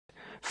all.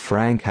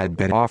 Frank had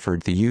been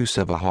offered the use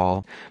of a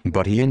hall,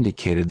 but he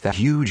indicated the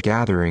huge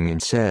gathering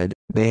and said,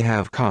 "They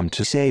have come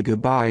to say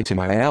goodbye to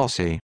my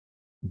Elsie.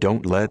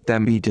 Don't let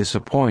them be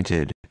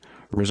disappointed."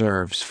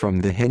 Reserves from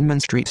the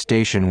Hinman Street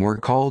station were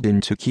called in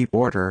to keep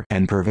order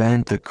and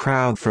prevent the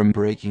crowd from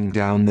breaking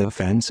down the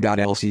fence.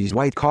 Elsie's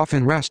white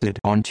coffin rested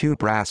on two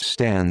brass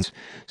stands,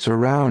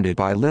 surrounded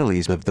by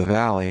lilies of the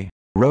valley,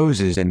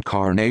 roses and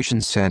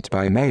carnations sent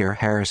by Mayor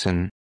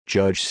Harrison,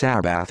 Judge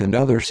Sabath and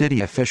other city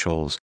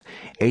officials.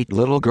 8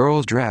 little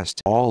girls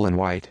dressed all in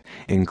white,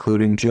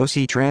 including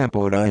Josie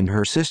Trampoda and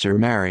her sister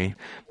Mary,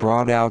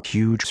 brought out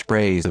huge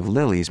sprays of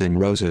lilies and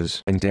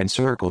roses and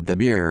encircled the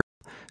bier.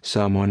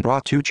 Someone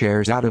brought 2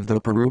 chairs out of the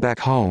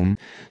Paroubek home,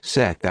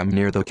 set them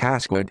near the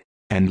casket,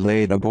 and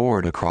laid a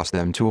board across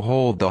them to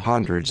hold the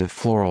hundreds of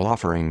floral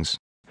offerings.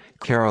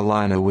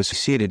 Carolina was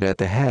seated at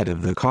the head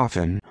of the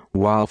coffin,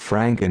 while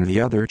Frank and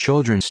the other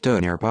children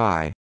stood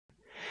nearby.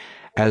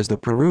 As the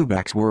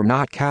Paroubeks were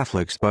not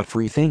Catholics but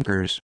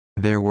freethinkers,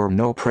 there were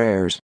no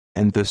prayers,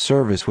 and the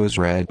service was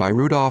read by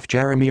Rudolph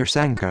Jeremy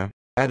Ursenka,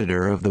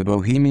 editor of the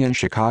Bohemian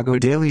Chicago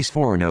Daily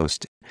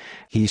Svornost.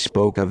 He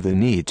spoke of the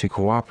need to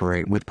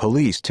cooperate with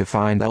police to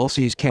find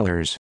Elsie's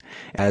killers.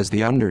 As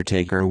the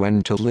undertaker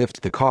went to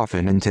lift the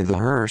coffin into the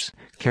hearse,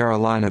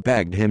 Carolina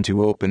begged him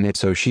to open it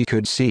so she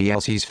could see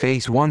Elsie's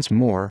face once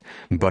more,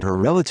 but her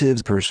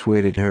relatives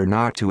persuaded her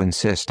not to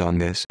insist on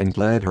this and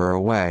led her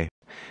away.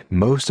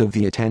 Most of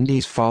the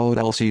attendees followed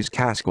Elsie's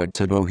casket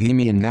to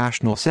Bohemian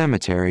National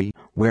Cemetery,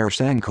 where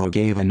Senko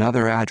gave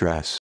another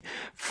address.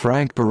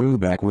 Frank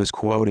Paroubek was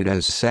quoted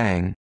as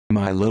saying,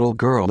 "My little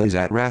girl is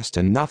at rest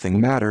and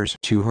nothing matters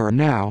to her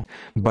now,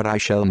 but I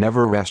shall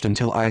never rest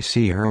until I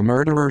see her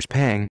murderers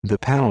paying the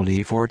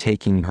penalty for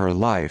taking her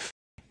life."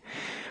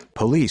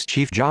 Police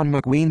Chief John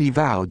McWeeney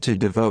vowed to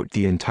devote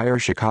the entire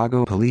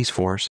Chicago police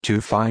force to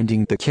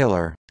finding the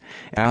killer.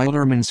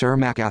 Alderman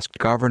Cermak asked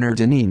Governor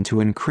Dineen to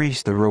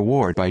increase the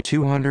reward by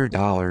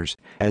 $200,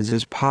 as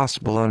is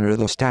possible under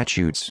the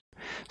statutes.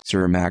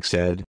 Cermak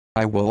said,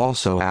 "I will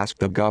also ask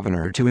the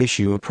governor to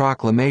issue a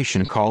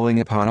proclamation calling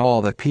upon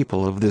all the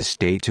people of the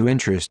state to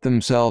interest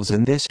themselves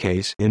in this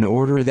case in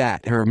order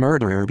that her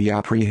murderer be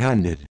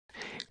apprehended."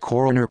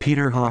 Coroner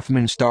Peter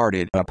Hoffman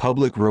started a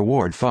public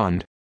reward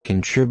fund,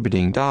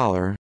 contributing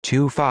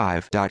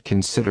 $25.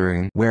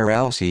 Considering where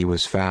Elsie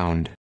was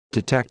found,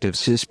 detectives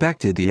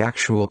suspected the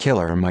actual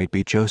killer might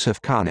be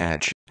Joseph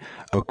Conach.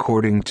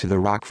 According to the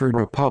Rockford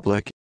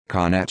Republic,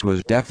 Conach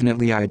was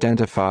definitely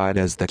identified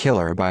as the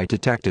killer by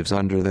detectives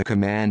under the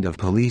command of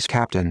Police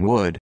Captain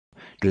Wood.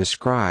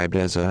 Described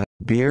as a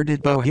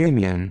bearded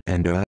bohemian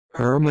and a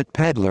hermit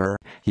peddler,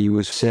 he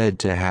was said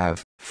to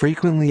have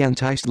frequently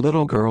enticed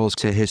little girls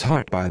to his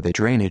hut by the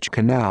drainage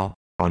canal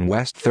on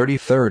West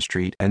 33rd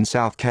Street and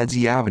South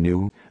Kedzie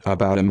Avenue,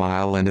 about a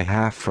mile and a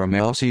half from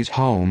Elsie's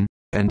home,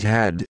 and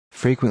had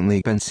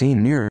frequently been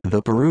seen near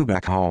the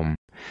Paroubek home.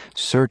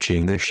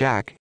 Searching the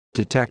shack,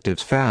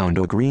 detectives found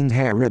a green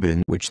hair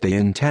ribbon which they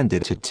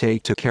intended to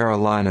take to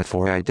Carolina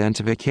for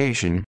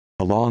identification,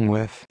 along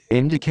with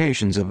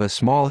indications of a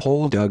small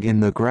hole dug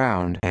in the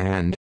ground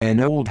and an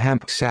old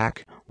hemp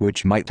sack,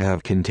 which might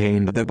have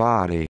contained the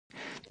body.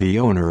 The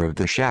owner of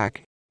the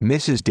shack,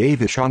 Mrs.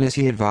 Davis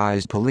Shaughnessy,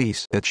 advised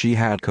police that she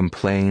had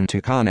complained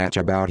to Conach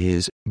about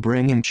his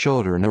bringing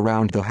children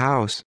around the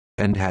house,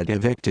 and had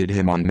evicted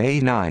him on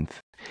May 9.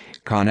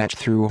 Conach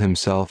threw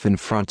himself in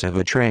front of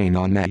a train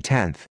on May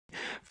 10.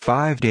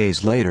 5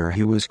 days later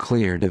he was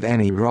cleared of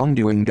any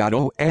wrongdoing.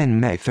 On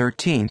May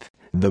 13,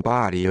 the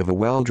body of a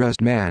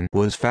well-dressed man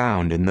was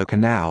found in the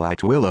canal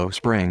at Willow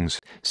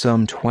Springs,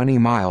 some 20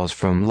 miles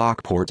from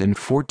Lockport and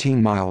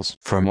 14 miles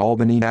from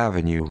Albany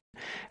Avenue.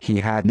 He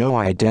had no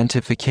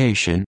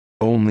identification,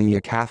 only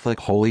a Catholic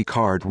holy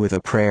card with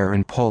a prayer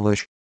in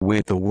Polish,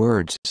 with the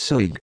words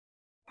Sig.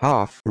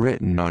 Hoff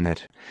written on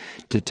it.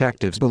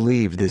 Detectives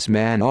believe this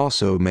man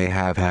also may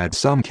have had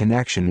some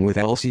connection with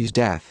Elsie's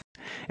death.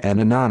 An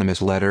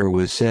anonymous letter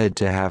was said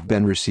to have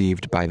been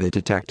received by the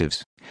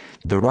detectives.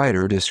 The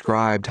writer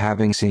described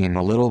having seen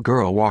a little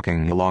girl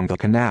walking along the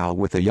canal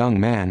with a young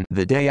man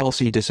the day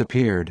Elsie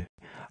disappeared.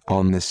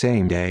 On the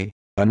same day,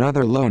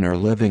 another loner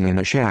living in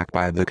a shack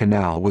by the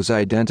canal was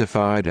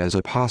identified as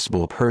a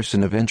possible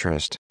person of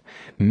interest.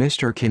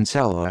 Mr.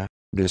 Kinsella,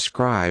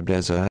 described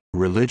as a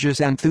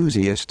religious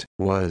enthusiast,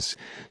 was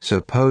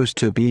supposed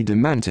to be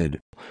demented.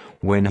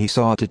 When he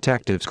saw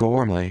detectives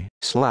Gormley,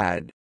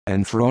 Slad,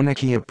 and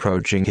Fronicki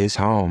approaching his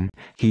home,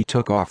 he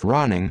took off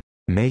running,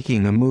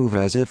 making a move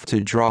as if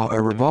to draw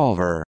a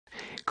revolver.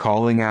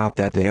 Calling out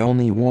that they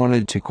only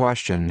wanted to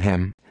question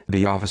him,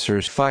 the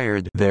officers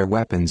fired their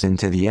weapons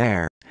into the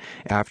air.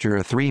 After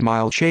a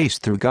 3-mile chase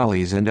through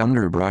gullies and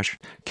underbrush,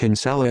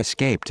 Kinsella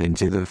escaped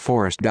into the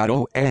forest.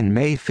 On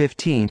May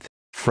 15,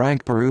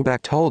 Frank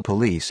Paroubek told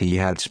police he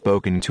had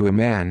spoken to a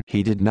man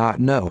he did not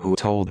know who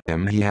told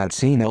him he had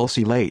seen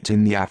Elsie late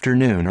in the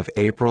afternoon of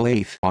April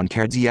 8 on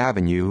Kedzie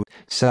Avenue,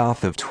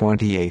 south of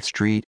 28th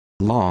Street,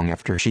 long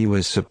after she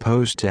was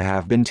supposed to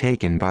have been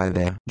taken by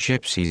the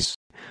gypsies.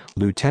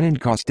 Lieutenant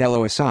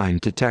Costello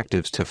assigned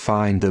detectives to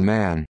find the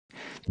man.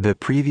 The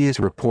previous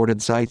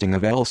reported sighting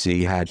of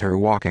Elsie had her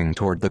walking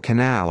toward the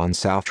canal on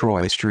South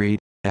Troy Street,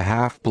 a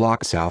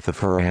half-block south of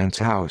her aunt's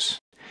house.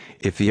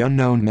 If the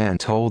unknown man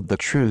told the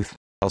truth,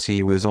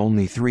 Elsie was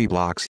only 3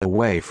 blocks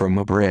away from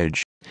a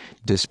bridge.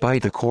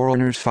 Despite the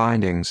coroner's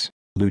findings,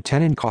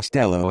 Lieutenant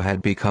Costello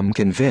had become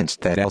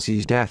convinced that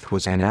Elsie's death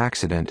was an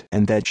accident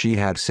and that she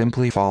had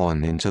simply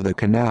fallen into the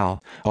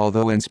canal,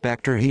 although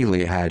Inspector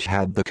Healy had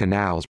had the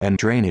canals and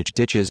drainage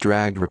ditches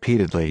dragged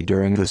repeatedly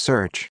during the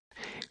search.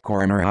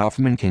 Coroner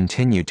Hoffman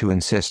continued to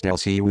insist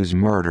Elsie was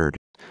murdered.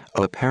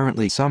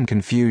 Apparently some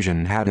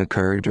confusion had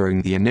occurred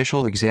during the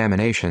initial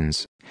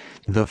examinations.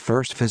 The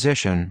first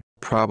physician,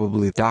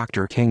 probably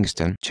Dr.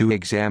 Kingston, to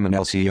examine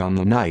Elsie on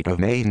the night of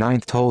May 9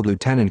 told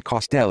Lieutenant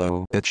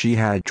Costello that she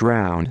had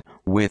drowned,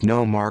 with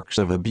no marks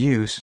of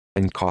abuse,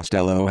 and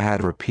Costello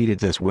had repeated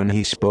this when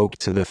he spoke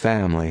to the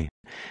family.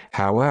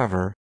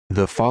 However,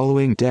 the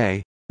following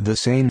day, the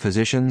same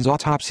physician's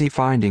autopsy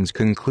findings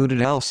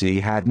concluded Elsie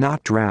had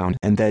not drowned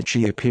and that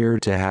she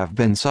appeared to have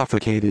been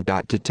suffocated.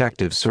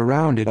 Detectives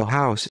surrounded a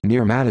house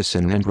near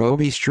Madison and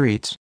Robie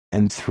Streets,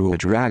 and threw a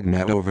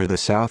dragnet over the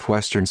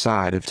southwestern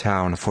side of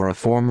town for a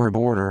former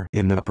boarder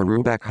in the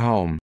Paroubek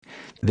home.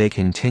 They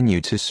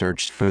continued to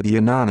search for the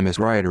anonymous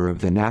writer of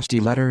the nasty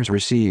letters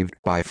received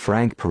by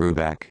Frank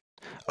Paroubek.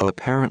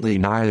 Apparently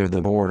neither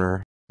the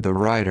boarder, the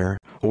writer,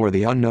 or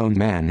the unknown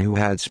man who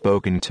had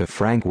spoken to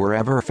Frank were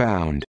ever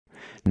found.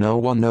 No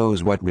one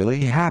knows what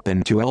really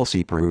happened to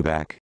Elsie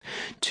Paroubek.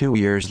 2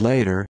 years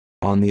later,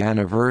 on the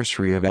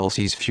anniversary of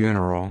Elsie's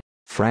funeral,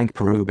 Frank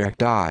Paroubek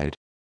died.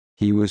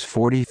 He was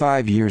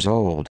 45 years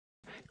old.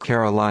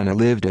 Carolina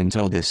lived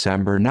until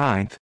December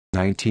 9,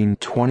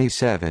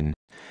 1927.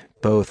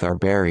 Both are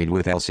buried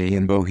with Elsie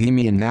in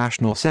Bohemian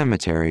National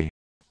Cemetery.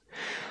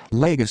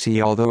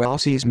 Legacy. Although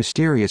Elsie's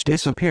mysterious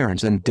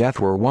disappearance and death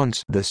were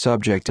once the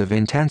subject of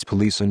intense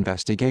police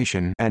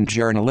investigation and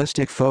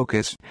journalistic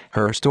focus,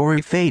 her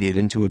story faded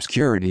into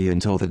obscurity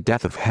until the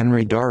death of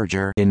Henry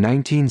Darger in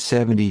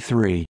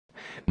 1973.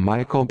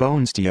 Michael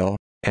Bonesteel,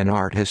 an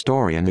art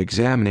historian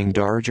examining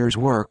Darger's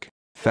work,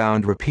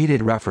 found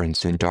repeated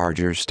reference in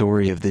Darger's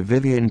story of the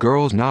Vivian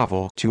Girls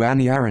novel to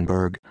Annie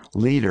Arenberg,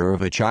 leader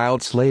of a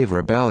child slave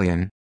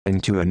rebellion,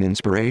 and to an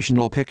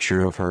inspirational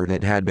picture of her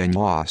that had been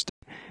lost.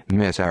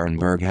 Miss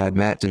Arenberg had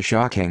met a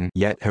shocking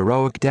yet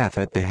heroic death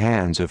at the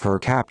hands of her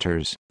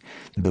captors.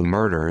 The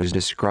murder is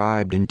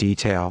described in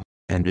detail,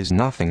 and is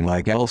nothing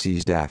like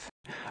Elsie's death.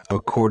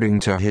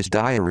 According to his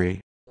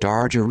diary,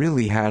 Darger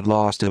really had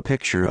lost a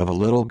picture of a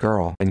little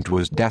girl and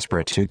was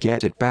desperate to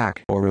get it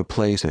back or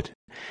replace it.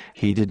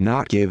 He did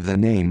not give the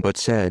name but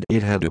said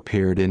it had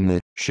appeared in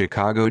the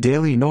Chicago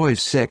Daily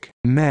News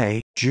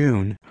May,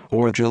 June,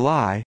 or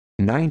July,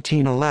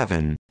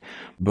 1911.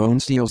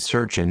 Bonesteel's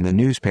search in the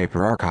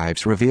newspaper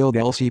archives revealed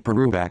Elsie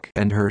Paroubek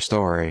and her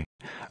story.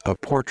 A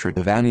portrait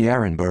of Annie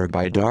Arenberg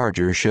by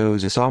Darger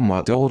shows a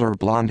somewhat older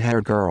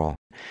blonde-haired girl.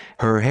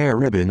 Her hair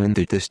ribbon and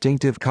the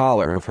distinctive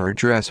collar of her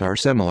dress are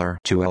similar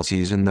to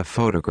Elsie's in the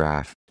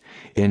photograph.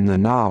 In the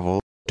novel,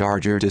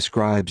 Darger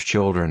describes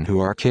children who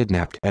are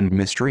kidnapped and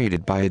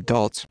mistreated by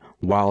adults,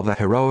 while the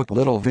heroic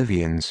little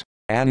Vivians,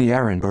 Annie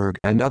Arenberg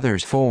and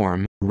others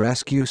form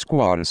rescue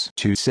squads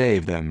to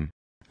save them.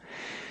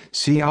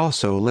 See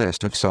also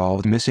List of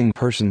solved missing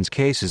persons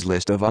cases.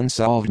 List of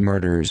unsolved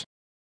murders.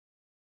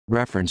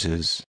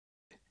 References.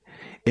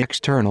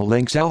 External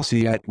links: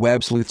 Elsie at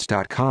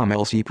websleuths.com,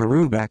 Elsie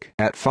Paroubek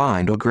at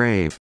Find a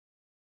Grave.